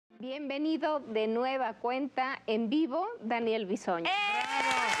Bienvenido de nueva cuenta en vivo, Daniel Bisogno.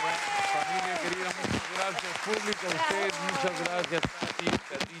 Familia querida, muchas gracias. Público, a ustedes, muchas gracias. Pati,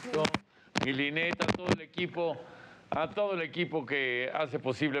 Pedrito, y Linet, a todo el equipo que hace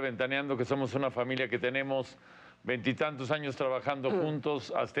posible Ventaneando, que somos una familia que tenemos veintitantos años trabajando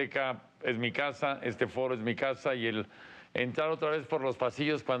juntos. Azteca es mi casa, este foro es mi casa, y el entrar otra vez por los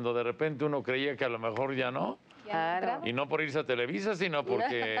pasillos cuando de repente uno creía que a lo mejor ya no. Claro. Y no por irse a Televisa, sino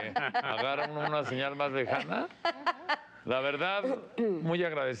porque agarra uno una señal más lejana. La verdad, muy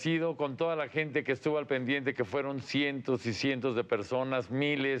agradecido con toda la gente que estuvo al pendiente, que fueron cientos y cientos de personas,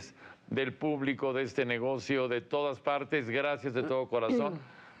 miles del público de este negocio, de todas partes. Gracias de todo corazón.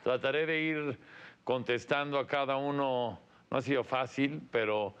 Trataré de ir contestando a cada uno, no ha sido fácil,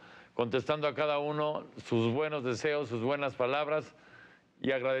 pero contestando a cada uno sus buenos deseos, sus buenas palabras,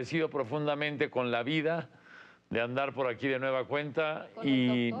 y agradecido profundamente con la vida de andar por aquí de nueva cuenta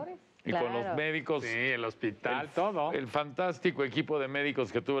y con los médicos. Sí, el hospital, todo. El fantástico equipo de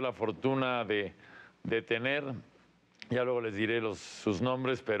médicos que tuve la fortuna de tener. Ya luego les diré sus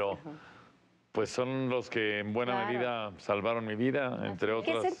nombres, pero pues son los que en buena medida salvaron mi vida, entre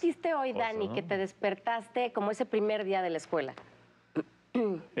otras. ¿Qué sentiste hoy, cosas, Dani, ¿no? que te despertaste como ese primer día de la escuela?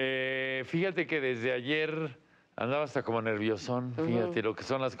 Fíjate que desde ayer andaba hasta como nerviosón, fíjate lo que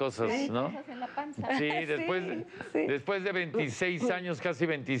son las cosas, ¿no? Cosas en la panza. Sí, después de 26 años, casi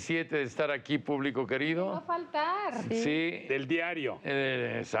 27 de estar aquí, público querido. No faltar. Sí. Del diario.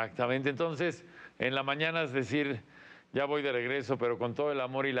 Exactamente. Entonces, en la mañana es decir, ya voy de regreso, pero con todo el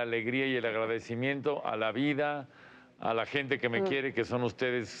amor y la alegría y el agradecimiento a la vida, a la gente que me quiere, que son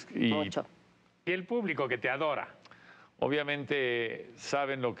ustedes. Mucho. Y el público que te adora. Obviamente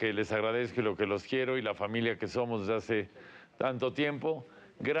saben lo que les agradezco y lo que los quiero, y la familia que somos desde hace tanto tiempo.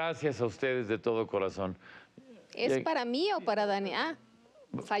 Gracias a ustedes de todo corazón. ¿Es para mí o para Dani? Ah,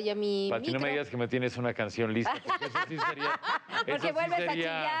 falla mi Pati, no micro. me digas que me tienes una canción lista, porque eso sí sería... Porque vuelves a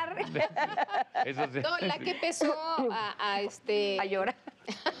chillar. Eso sí. No, la que empezó A llorar.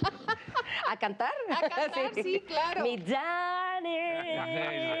 ¿A cantar? A cantar, sí, claro. Mi Dani.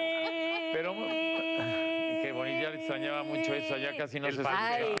 Pero qué bonito, ya le extrañaba mucho eso, ya casi no se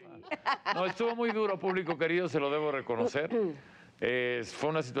escuchaba. No, estuvo muy duro, público querido, se lo debo reconocer. Fue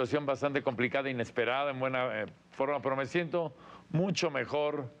una situación bastante complicada, inesperada, en buena forma, pero me siento mucho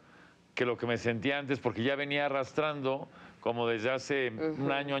mejor que lo que me sentía antes, porque ya venía arrastrando, como desde hace un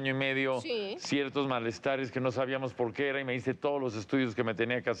año, año y medio, ciertos malestares que no sabíamos por qué era, y me hice todos los estudios que me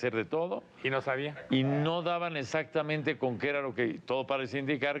tenía que hacer de todo. ¿Y no sabía? Y no daban exactamente con qué era lo que todo parecía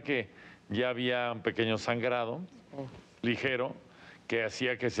indicar, que ya había un pequeño sangrado ligero que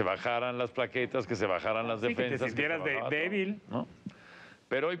hacía que se bajaran las plaquetas, que se bajaran las defensas. Que te sintieras débil. ¿No?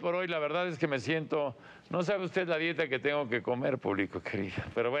 Pero hoy por hoy la verdad es que me siento... No sabe usted la dieta que tengo que comer, público querido.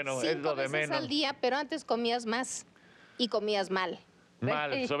 Pero bueno, es lo de 5 veces menos. al día, pero antes comías más y comías mal.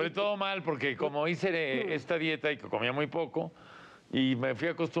 Mal, sobre todo mal, porque como hice esta dieta y que comía muy poco, y me fui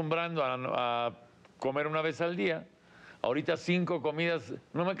acostumbrando a comer una vez al día. Ahorita 5 comidas,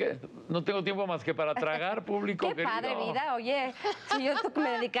 no tengo tiempo más que para tragar, público Qué querido. padre vida, oye. Si yo me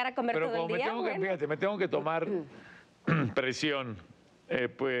dedicara a comer Pero todo como el día, fíjate, me tengo que tomar presión,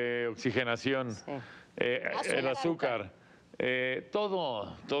 pues, oxigenación, el azúcar,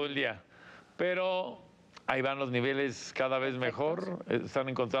 todo el día. Pero ahí van los niveles cada vez mejor, están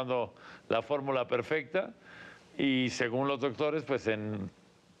encontrando la fórmula perfecta, y según los doctores, pues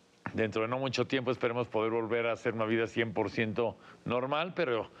dentro de no mucho tiempo esperemos poder volver a hacer una vida 100% normal,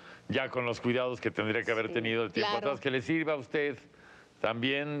 pero ya con los cuidados que tendría que haber tenido el tiempo atrás. Que le sirva a usted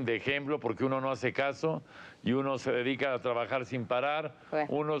también de ejemplo, porque uno no hace caso y uno se dedica a trabajar sin parar,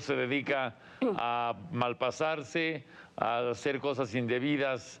 uno se dedica a malpasarse, a hacer cosas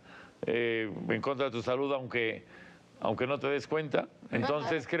indebidas en contra de tu salud, aunque no te des cuenta.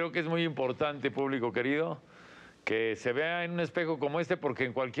 Entonces creo que es muy importante, público querido, que se vea en un espejo como este, porque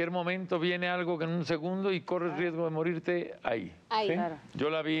en cualquier momento viene algo en un segundo y corres riesgo de morirte ahí. ¿Sí? Claro.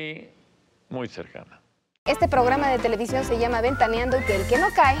 Yo la vi muy cercana. Este programa de televisión se llama Ventaneando, y que el que no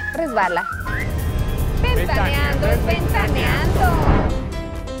cae, resbala. Ventaneando, es ventaneando.